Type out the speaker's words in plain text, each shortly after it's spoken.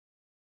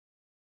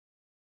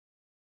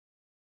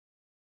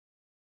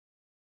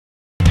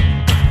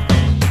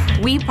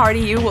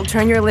WiiU will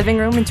turn your living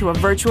room into a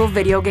virtual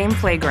video game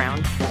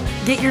playground.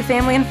 Get your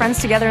family and friends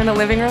together in the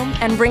living room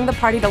and bring the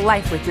party to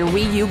life with your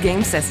WiiU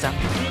game system.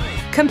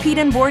 Compete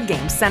in board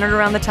games centered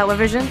around the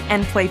television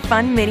and play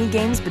fun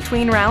mini-games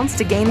between rounds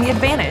to gain the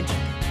advantage.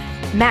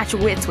 Match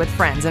wits with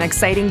friends in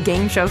exciting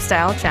game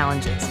show-style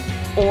challenges.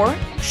 Or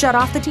shut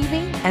off the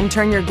TV and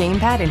turn your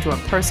gamepad into a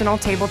personal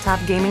tabletop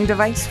gaming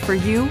device for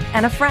you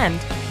and a friend.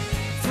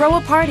 Throw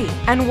a party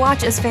and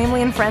watch as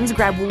family and friends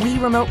grab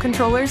Wii remote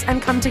controllers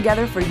and come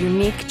together for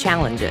unique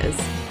challenges.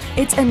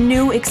 It's a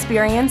new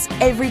experience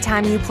every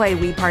time you play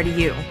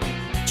WiiU.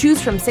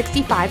 Choose from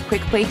 65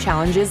 quick play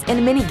challenges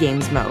in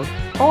mini-games mode,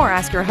 or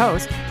ask your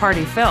host,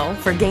 Party Phil,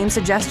 for game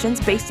suggestions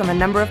based on the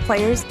number of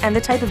players and the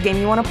type of game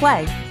you want to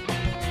play.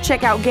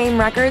 Check out game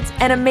records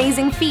and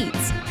amazing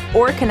feats,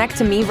 or connect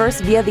to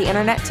Miiverse via the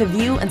internet to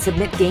view and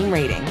submit game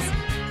ratings.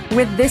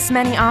 With this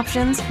many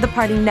options, the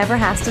party never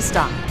has to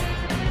stop.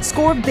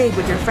 Score big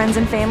with your friends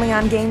and family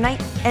on game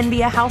night and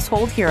be a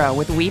household hero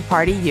with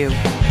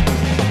WiiU.